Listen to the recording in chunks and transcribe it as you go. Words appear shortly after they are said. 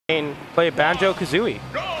Play Banjo Kazooie.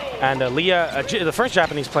 And Leah, the first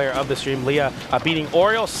Japanese player of the stream, Leah, beating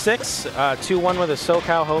Oriole 6, 2-1 with a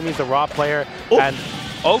SoCal homies, the raw player. Ooh. And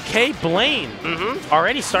okay, Blane.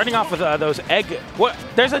 Already starting off with those egg. What?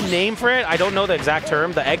 There's a name for it. I don't know the exact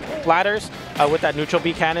term. The egg ladders with that neutral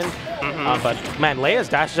B cannon. But man, Leia's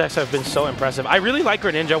dash attacks have been so impressive. I really like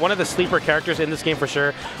Greninja, one of the sleeper characters in this game for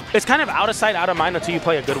sure. It's kind of out of sight, out of mind until you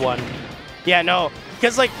play a good one. Yeah, no,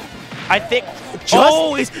 because like I think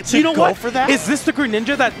just you know what? For that? Is this the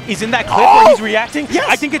Greninja that is in that clip where he's reacting? Yes.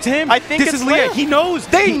 I think it's him. I think this it's is Leah. him. He knows.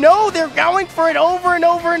 They know they're going for it over and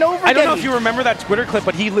over and over again. I don't know if you remember that Twitter clip,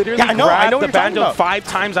 but he literally grabbed the Banjo 5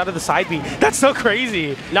 times out of the side B. That's so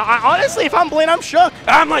crazy. No, honestly, if I'm Blane, I'm shook.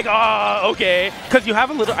 I'm like, oh, okay. Because you have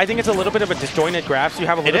a little, I think it's a little bit of a disjointed graph, so you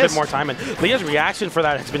have a little bit more time. And Leah's reaction for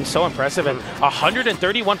that has been so impressive. And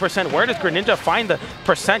 131%. Where does Greninja find the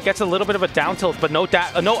percent? Gets a little bit of a down tilt, but no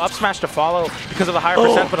up smash to follow because of the higher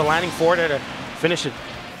percent, but a landing forward to finish it.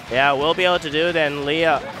 Yeah, we'll be able to do then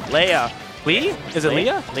Leah. Lee? Is it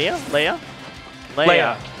Leah? Leah.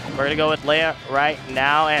 We're gonna go with Leah right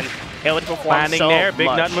now, and it would perform landing so there, big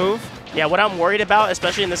much. nut move. Yeah, what I'm worried about,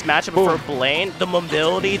 especially in this matchup for Blane, the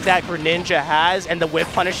mobility that Greninja has and the whip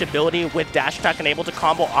punish ability with dash attack and able to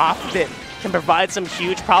combo off of it can provide some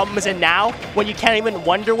huge problems. And now, when you can't even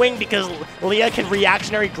Wonder Wing because Leah can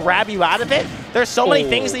reactionary grab you out of it, there's so many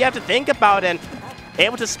things that you have to think about. And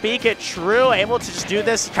able to speak it true, able to just do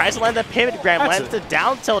this, tries to land the pivot grab, lands the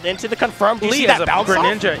down tilt into the confirmed. You see that bounce off?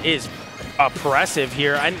 Greninja is oppressive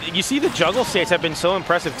here. And you see the juggle states have been so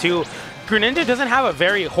impressive too. Greninja doesn't have a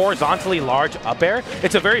very horizontally large up air.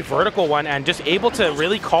 It's a very vertical one, and just able to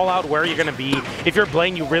really call out where you're going to be. If you're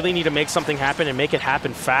Blane, you really need to make something happen and make it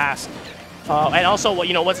happen fast. And also,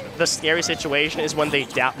 what's the scary situation is when they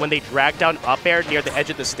drag down up air near the edge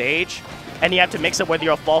of the stage, and you have to mix it whether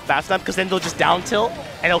you'll fall fast enough, because then they'll just down tilt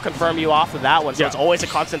and it'll confirm you off of that one. So it's always a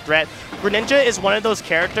constant threat. Greninja is one of those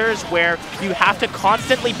characters where you have to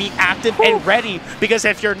constantly be active and ready, because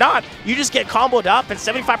if you're not, you just get comboed up and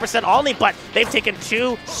 75% only, but they've taken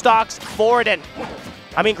 2 stocks forward. And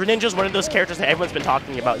I mean, Greninja is one of those characters that everyone's been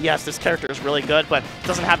talking about. Yes, this character is really good, but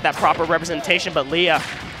doesn't have that proper representation. But Leah,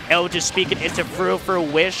 it'll just speak it into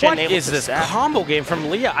fruition. What is this combo game from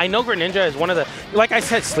Leah? I know Greninja is one of the, like I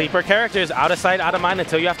said, sleeper characters, out of sight, out of mind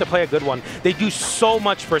until you have to play a good one. They do so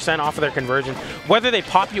much percent off of their conversion. Whether they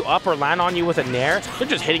pop you up or land on you with a nair, they're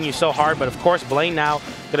just hitting you so hard. But of course, Blane now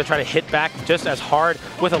going to try to hit back just as hard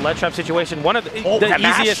with a ledge trap situation. One of the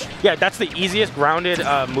easiest, that's the easiest grounded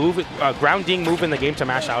grounding move in the game to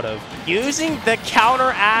mash out of. Using the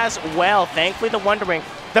counter as well. Thankfully, the Wonder Wing.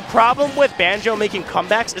 The problem with Banjo making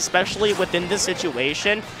comebacks, especially within this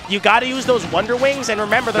situation, you got to use those Wonder Wings, and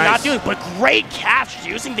remember, they're not doing, but great catch,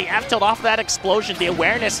 using the F tilt off of that explosion, the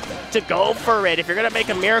awareness to go for it. If you're going to make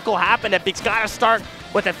a miracle happen, it's got to start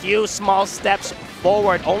with a few small steps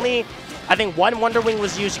forward. Only, I think, 1 Wonder Wing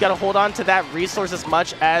was used. You got to hold on to that resource as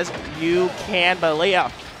much as you can. But Leah,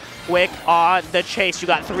 quick on the chase. You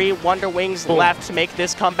got 3 Wonder Wings left to make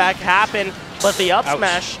this comeback happen, but the up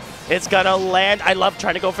smash, it's gonna land. I love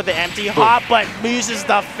trying to go for the empty hop, but uses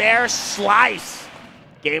the fair slice.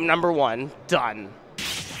 Game number 1 done.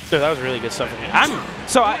 Dude, that was really good stuff.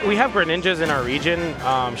 We have Greninjas in our region.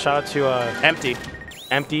 Shout out to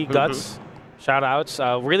Empty Guts. Shout outs.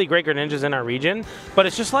 Really great Greninjas in our region, but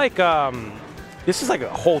it's just like this is like a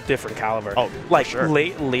whole different caliber. Oh, like sure.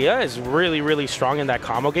 Leah is really, really strong in that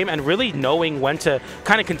combo game, and really knowing when to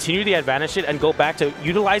kind of continue the advantage and go back to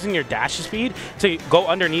utilizing your dash speed to go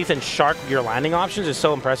underneath and shark your landing options is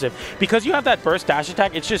so impressive. Because you have that burst dash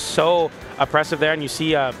attack, it's just so oppressive there. And you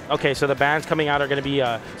see, okay, so the bans coming out are going to be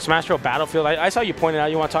Smash Bros. Battlefield. I saw you pointed out.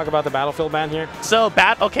 You want to talk about the Battlefield ban here? So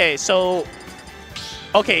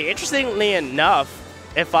interestingly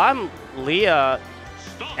enough, if I'm Leah,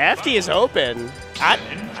 FD is open.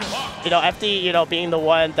 FD, being the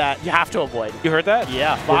one that you have to avoid. You heard that?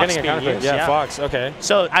 Yeah, Fox. We're getting a counterpick. Yeah, Fox. Okay.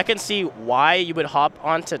 So I can see why you would hop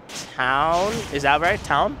onto Town. Is that right?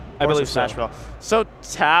 Town? I believe so. So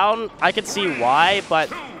Town, I can see why,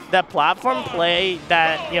 but the platform play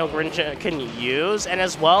that Greninja can use, and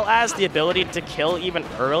as well as the ability to kill even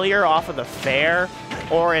earlier off of the fair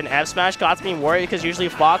or an F smash, got me worried, because usually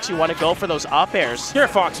Fox, you want to go for those up airs. You're a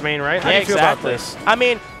Fox main, right? How do you feel about this? I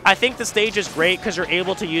mean, I think the stage is great because you're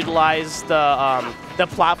able to utilize the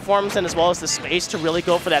platforms and as well as the space to really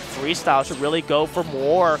go for that freestyle, to really go for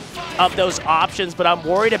more of those options. But I'm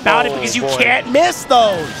worried about it because you can't miss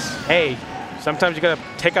those. Hey. Sometimes you gotta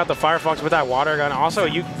take out the Firefox with that water gun. Also,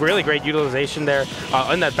 really great utilization there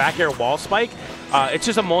in that back air wall spike. it's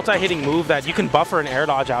just a multi-hitting move that you can buffer an air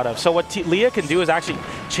dodge out of. So what Leah can do is actually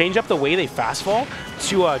change up the way they fast fall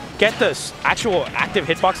to get the actual active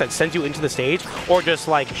hitbox that sends you into the stage, or just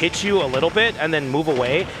like hit you a little bit and then move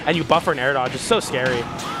away, and you buffer an air dodge. It's so scary.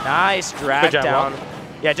 Nice drag down.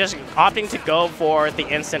 Yeah, just opting to go for the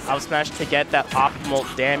instant up smash to get that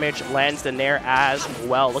optimal damage. Lands the nair as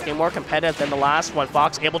well. Looking more competitive than the last one.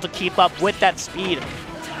 Fox able to keep up with that speed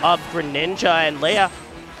of Greninja, and Leia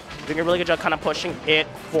doing a really good job kind of pushing it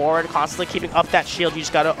forward, constantly keeping up that shield. You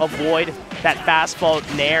just got to avoid that fastball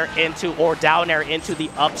nair into, or down air into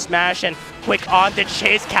the up smash, and quick on the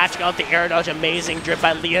chase, catching out the air dodge. Amazing drip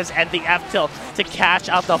by Leah's and the F tilt to catch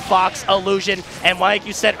out the Fox illusion. And like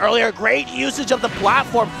you said earlier, great usage of the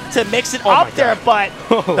platform to mix it up there, but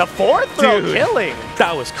the fourth throw killing.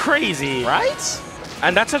 That was crazy. Right?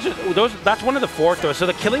 And that's that's one of the four throws. So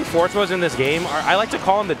the killing four throws in this game are, I like to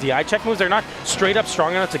call them the DI check moves. They're not straight up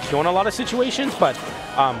strong enough to kill in a lot of situations, but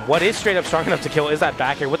what is straight up strong enough to kill is that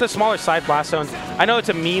back air with the smaller side blast zones. I know it's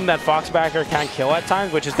a meme that Fox back air can't kill at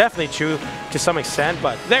times, which is definitely true to some extent,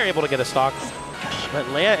 but they're able to get a stock. But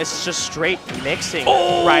Leia is just straight mixing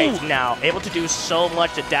right now. Able to do so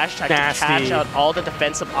much. The dash attack to catch out all the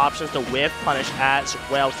defensive options. The whiff punish as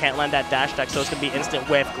well. Can't land that dash attack, so it's going to be instant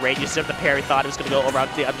whiff. Great use of the parry. Thought it was going to go around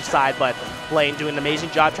to the other side, but Blane doing an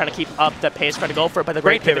amazing job trying to keep up the pace, trying to go for it. But the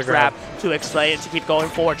great pivot grab to explain it, to keep going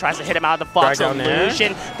forward. Tries to hit him out of the Fox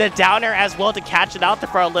illusion. The down air as well to catch it out there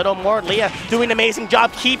for a little more. Leah doing an amazing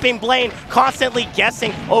job keeping Blane constantly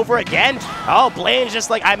guessing over again. Oh, Blane's just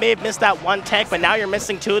like, I may have missed that one tech, but now you're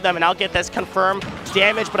missing two of them, and I'll get this confirmed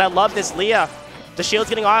damage. But I love this Leah. The shield's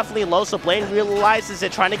getting awfully low, so Blane realizes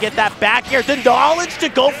it, trying to get that back here. The knowledge to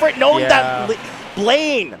go for it, knowing that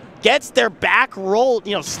Blane gets their back roll,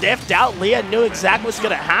 sniffed out. Leah knew exactly what's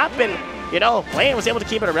going to happen. Blane was able to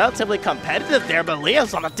keep it relatively competitive there, but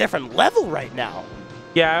Leah's on a different level right now.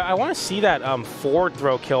 Yeah, I want to see that forward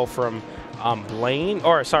throw kill from Blane,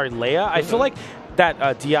 or sorry, Leia. I feel like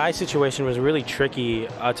that DI situation was really tricky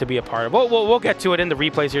to be a part of. We'll get to it in the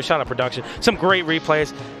replays here. Shout out production. Some great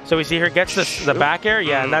replays. So we see here gets the back air.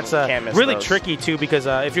 Yeah, and that's really tricky too, because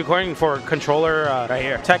if you're going for controller right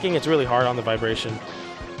here teching, it's really hard on the vibration.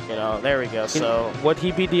 There we go. So would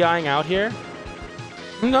he be DIing out here?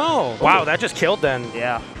 No. Wow, that just killed then.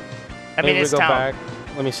 Yeah. I mean, it's go back.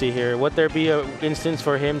 Let me see here. Would there be an instance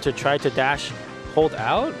for him to try to dash hold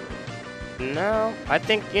out? No, I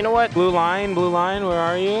think, you know what? Blue line, where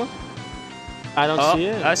are you? I don't see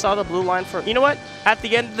it. I saw the blue line for, you know what? At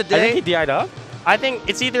the end of the day, I think he DI'd up. I think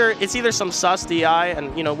it's either some sus DI,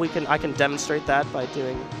 and I can demonstrate that by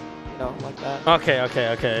doing, like that. Okay.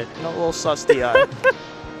 A little sus DI.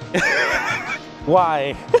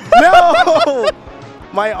 Why? No!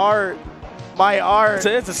 My art.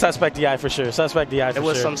 It's a suspect DI for sure. Suspect DI for sure. It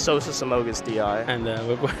was some Sosa Samogas DI. And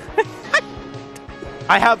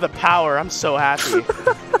I have the power. I'm so happy.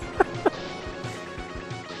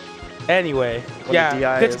 Anyway,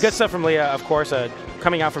 good stuff from Leah, of course.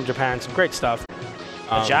 Coming out from Japan, some great stuff.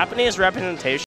 The Japanese representation